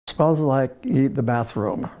smells like the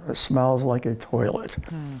bathroom. It smells like a toilet.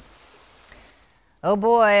 Oh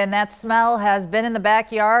boy, and that smell has been in the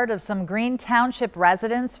backyard of some Green Township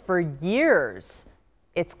residents for years.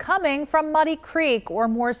 It's coming from Muddy Creek, or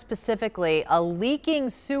more specifically, a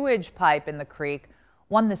leaking sewage pipe in the creek,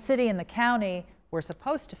 one the city and the county were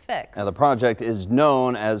supposed to fix. Now, the project is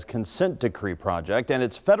known as Consent Decree Project, and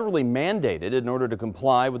it's federally mandated in order to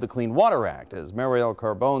comply with the Clean Water Act. As Marielle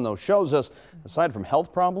Carbone, though, shows us, aside from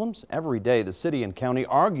health problems, every day the city and county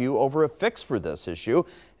argue over a fix for this issue,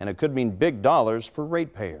 and it could mean big dollars for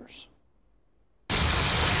ratepayers.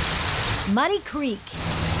 Muddy Creek.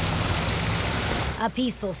 A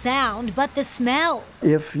peaceful sound, but the smell.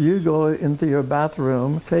 If you go into your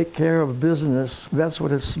bathroom, take care of business, that's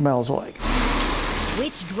what it smells like.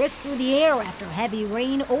 Which drifts through the air after heavy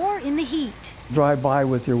rain or in the heat. Drive by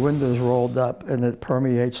with your windows rolled up and it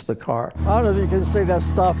permeates the car. I don't know if you can see that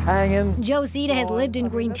stuff hanging. Joe Seta has lived in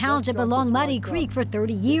Green Township along Muddy Creek for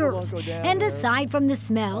 30 years. And aside from the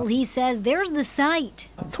smell, he says there's the sight.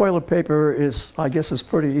 Toilet paper is, I guess it's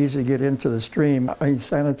pretty easy to get into the stream. I mean,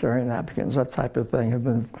 sanitary napkins, that type of thing have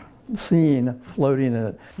been seen floating in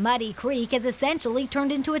it. Muddy Creek has essentially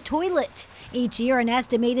turned into a toilet. Each year, an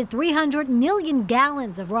estimated 300 million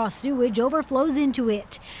gallons of raw sewage overflows into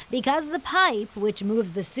it because the pipe, which moves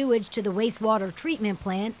the sewage to the wastewater treatment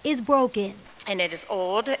plant, is broken. And it is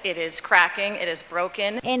old, it is cracking, it is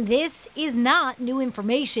broken. And this is not new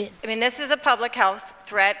information. I mean, this is a public health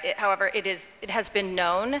threat. However, it has been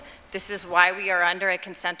known. This is why we are under a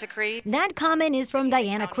consent decree. That comment is from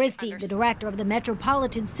Diana Christie, the director of the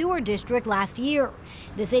Metropolitan Sewer District, last year.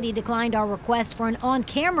 The city declined our request for an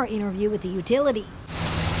on-camera interview with the utility.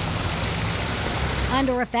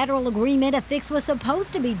 Under a federal agreement, a fix was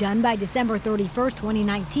supposed to be done by December 31st,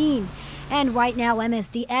 2019. And right now,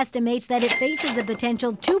 MSD estimates that it faces a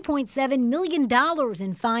potential $2.7 million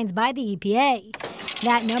in fines by the EPA.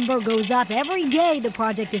 That number goes up every day the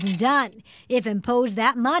project isn't done. If imposed,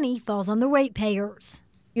 that money falls on the ratepayers.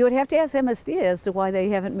 You would have to ask MSD as to why they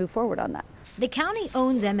haven't moved forward on that. The county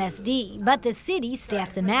owns MSD, but the city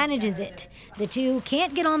staffs and manages it. The two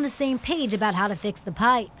can't get on the same page about how to fix the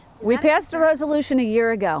pipe. We passed a resolution a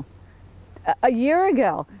year ago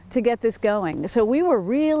to get this going. So we were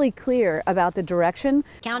really clear about the direction.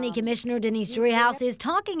 County Commissioner Denise Driehaus is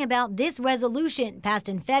talking about this resolution passed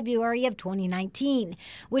in February of 2019,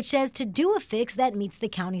 which says to do a fix that meets the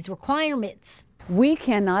county's requirements. We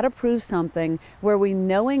cannot approve something where we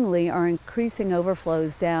knowingly are increasing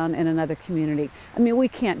overflows down in another community. I mean, we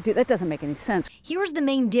can't do that. Doesn't make any sense. Here's the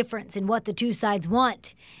main difference in what the two sides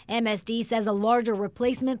want. MSD says a larger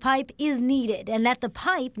replacement pipe is needed and that the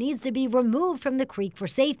pipe needs to be removed from the creek for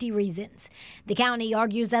safety reasons. The county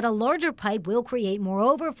argues that a larger pipe will create more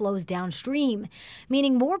overflows downstream,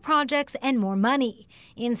 meaning more projects and more money.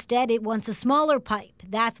 Instead, it wants a smaller pipe.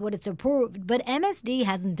 That's what it's approved, but MSD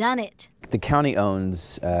hasn't done it. The county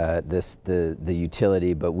owns the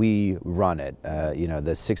utility, but we run it. You know,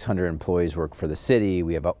 the 600 employees work for the city.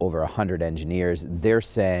 We have over 100 engineers. They're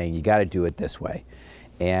saying you got to do it this way.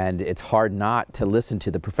 And it's hard not to listen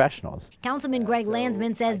to the professionals. Councilman Greg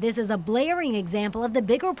Landsman says this is a blaring example of the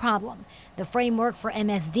bigger problem. The framework for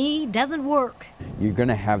MSD doesn't work. You're going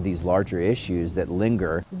to have these larger issues that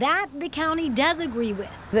linger. That the county does agree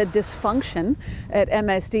with. The dysfunction at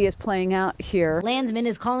MSD is playing out here. Landsman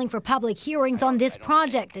is calling for public hearings on this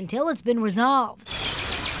project until it's been resolved.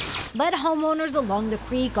 But homeowners along the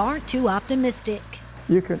creek aren't too optimistic.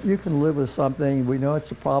 You can live with something. We know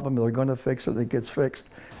it's a problem. They're going to fix it. It gets fixed.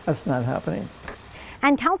 That's not happening.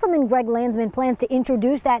 And Councilman Greg Landsman plans to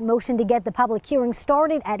introduce that motion to get the public hearing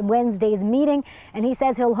started at Wednesday's meeting. And he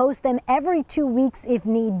says he'll host them every 2 weeks if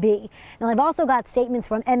need be. Now, I've also got statements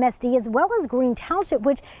from MSD as well as Green Township,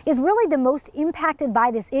 which is really the most impacted by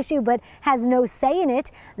this issue, but has no say in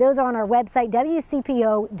it. Those are on our website,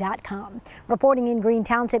 WCPO.com. Reporting in Green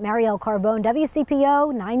Township, Marielle Carbone,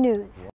 WCPO 9 News.